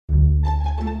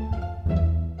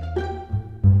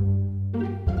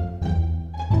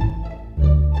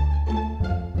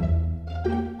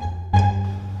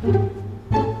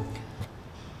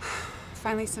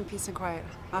Finally some peace and quiet.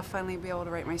 I'll finally be able to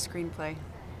write my screenplay.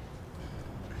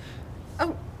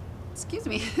 Oh, excuse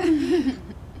me.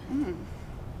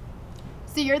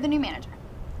 So you're the new manager?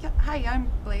 Yeah, hi, I'm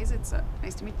Blaze. It's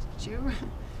nice to meet you.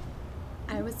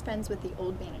 I was friends with the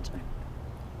old manager,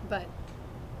 but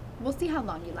we'll see how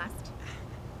long you last.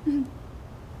 It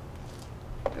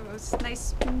was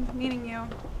nice meeting you.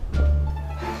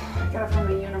 I gotta find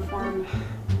my uniform.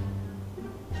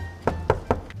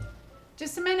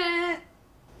 Just a minute.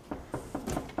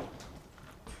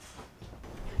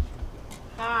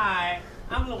 Hi,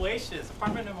 I'm Lucius,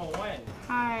 apartment number 1.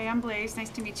 Hi, I'm Blaze.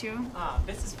 Nice to meet you.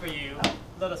 This is for you. A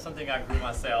little something I grew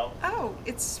myself. Oh,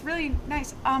 it's really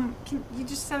nice. Can you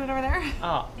just set it over there?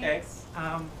 Oh, thanks.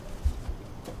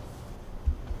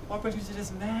 What brings you to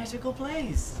this magical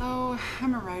place? Oh,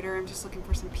 I'm a writer. I'm just looking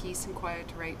for some peace and quiet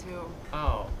to write to.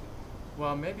 Oh,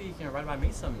 well, maybe you can write about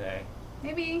me someday.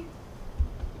 Maybe.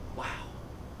 Wow.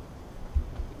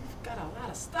 You've got a lot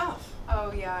of stuff.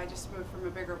 Oh yeah, I just moved from a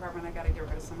bigger apartment. I gotta get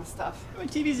rid of some of the stuff. How many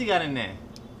TVs you got in there?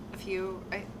 A few.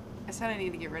 I said I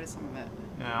need to get rid of some of it.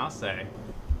 Yeah, I'll say.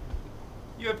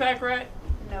 You a pack rat?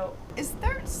 No. Is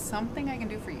there something I can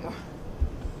do for you?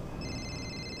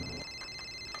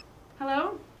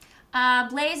 Hello?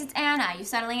 Blaze, it's Anna. You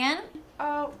settling in?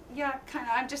 Oh, yeah, kinda.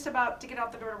 I'm just about to get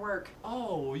out the door to work.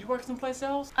 Oh, you work someplace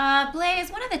else?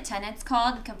 Blaze, one of the tenants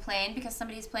called and complained because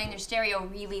somebody's playing their stereo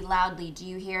really loudly. Do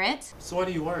you hear it? So where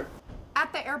do you work?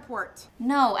 At the airport.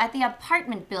 No, at the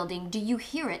apartment building. Do you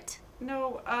hear it?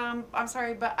 No, I'm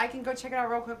sorry, but I can go check it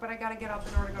out real quick, but I gotta get out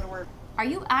the door to go to work. Are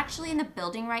you actually in the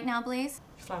building right now, Blaze?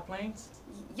 You fly planes?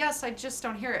 Yes, I just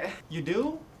don't hear it. You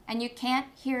do? And you can't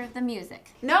hear the music.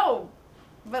 No!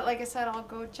 But like I said, I'll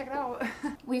go check it out.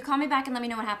 Will you call me back and let me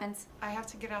know what happens? I have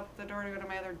to get out the door to go to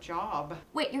my other job.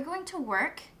 Wait, you're going to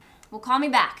work? Well, call me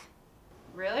back.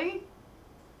 Really?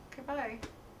 Okay, bye.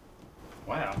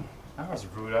 Wow, that was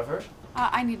rude of her.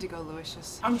 I need to go,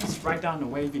 Lucius. I'm just right down the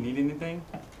way if you need anything.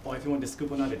 Or if you want to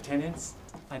scoop on other tenants.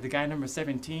 Like the guy number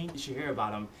 17, you should hear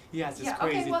about him. He has this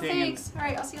crazy okay, well, thing. thanks. All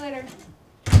right, I'll see you later.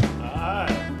 Hi.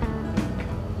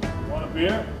 Want a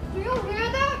beer? Do you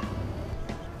hear that?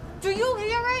 Do you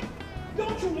hear it?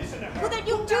 Don't you listen to her. Well, then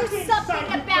you do Fucking something son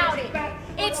of a about bitch. it. That-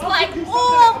 It's I'll like give you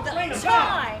all something to the complain about.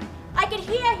 time. I can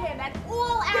hear him at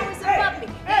all hours Hey, above me.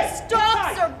 hey, He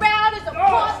stalks hey. around his Oh,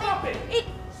 apartment. stop it.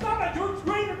 Stop it. You're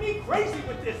driving me crazy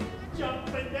with this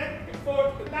jumping back and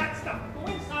forth with that stuff.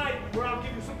 Go inside where I'll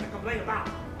give you something to complain about.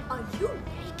 Are you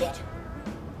naked?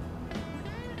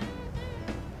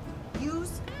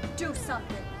 Use, do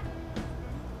something.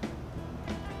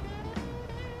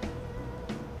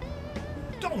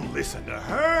 Don't listen to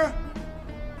her.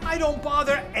 I don't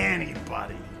bother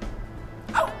anybody.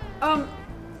 Oh,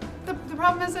 the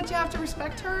problem is that you have to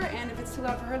respect her, and if it's too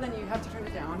loud for her, then you have to turn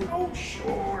it down. Oh,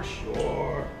 sure,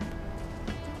 sure.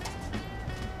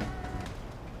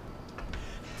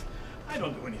 I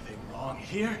don't do anything wrong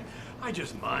here. I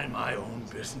just mind my own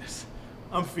business.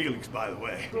 I'm Felix, by the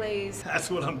way. Blaze. That's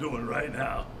what I'm doing right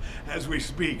now, as we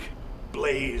speak.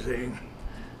 Blazing.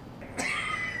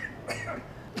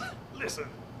 Listen,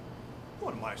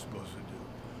 what am I supposed to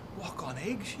do? Walk on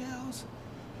eggshells?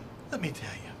 Let me tell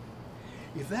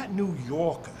you, if that New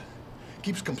Yorker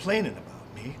keeps complaining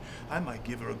about me, I might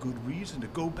give her a good reason to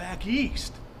go back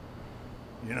east.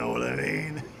 You know what I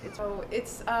mean?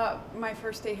 It's my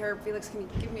first day here. Felix, can you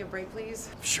give me a break, please?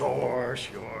 Sure,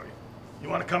 sure. You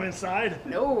want to come inside?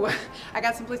 No, I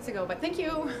got someplace to go, but thank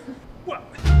you. What?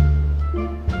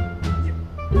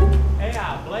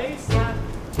 Hey, Blaze,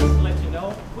 just to let you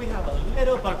know, we have a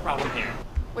little bug problem here.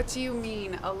 What do you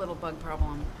mean, a little bug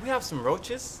problem? We have some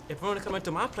roaches. If you want to come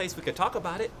into my place, we could talk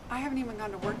about it. I haven't even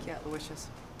gone to work yet, Lucius.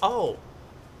 Oh,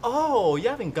 you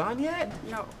haven't gone yet?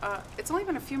 No, it's only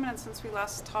been a few minutes since we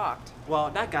last talked. Well,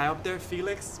 that guy up there,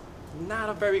 Felix, not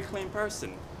a very clean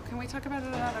person. Can we talk about it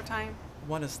another time?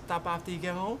 Want to stop after you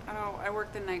get home? Oh, I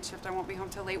work the night shift. I won't be home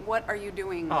till late. What are you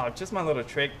doing? Oh, just my little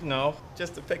trick. No,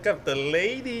 just to pick up the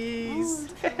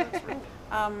ladies.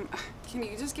 Can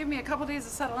you just give me a couple days to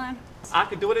settle in? I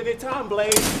could do it anytime,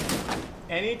 Blaze.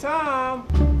 Anytime.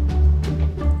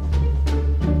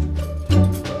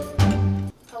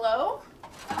 Hello?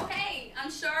 Oh, hey,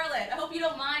 I'm Charlotte. I hope you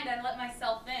don't mind I let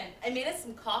myself in. I made us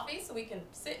some coffee so we can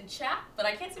sit and chat, but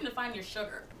I can't seem to find your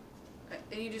sugar.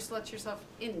 And you just let yourself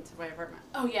into my apartment?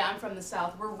 Oh yeah, I'm from the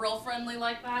South. We're real friendly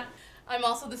like that. I'm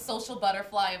also the social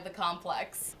butterfly of the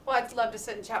complex. Well, I'd love to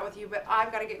sit and chat with you, but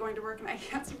I've got to get going to work and I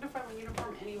can't seem to find my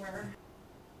uniform anywhere.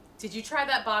 Did you try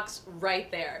that box right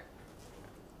there?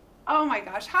 Oh my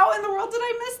gosh, how in the world did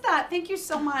I miss that? Thank you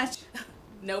so much.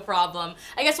 No problem.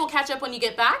 I guess we'll catch up when you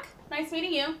get back? Nice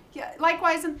meeting you. Yeah,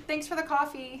 likewise, and thanks for the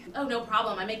coffee. Oh, no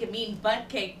problem. I make a mean butt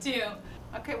cake, too.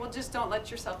 Okay, well, just don't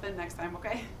let yourself in next time,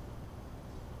 okay?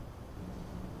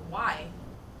 Why?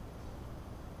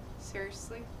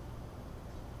 Seriously?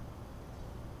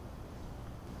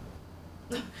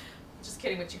 Just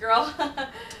kidding with you, girl.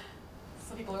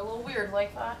 Some people are a little weird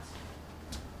like that.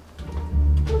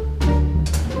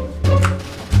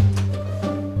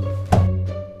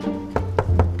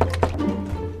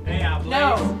 Hey, Blaze.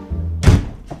 No.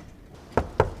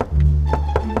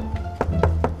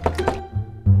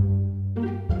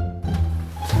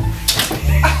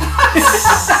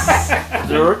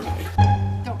 Zero.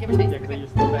 Don't give her space. Yeah, 'cause Okay. you're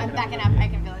still I'm backing backing up. up. I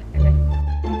can feel it. Okay.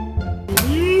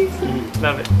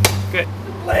 Love it. Good.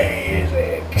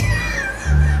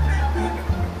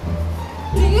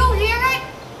 Do you hear it?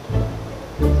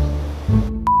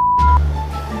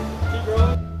 Keep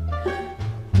rolling.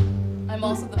 I'm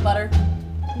also the butter.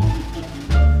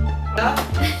 That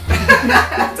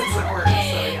doesn't work. So,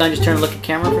 yeah. Can I just turn and look at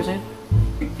camera for a second?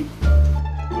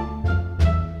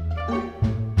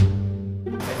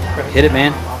 Hit it,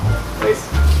 man. Blaze.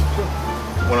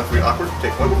 1 on 3 awkward.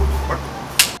 Take 1. Mark.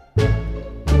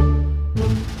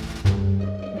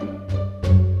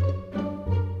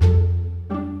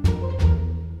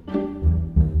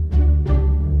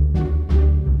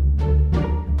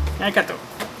 I got the.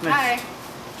 Hi.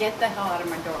 Get the hell out of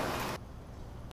my door.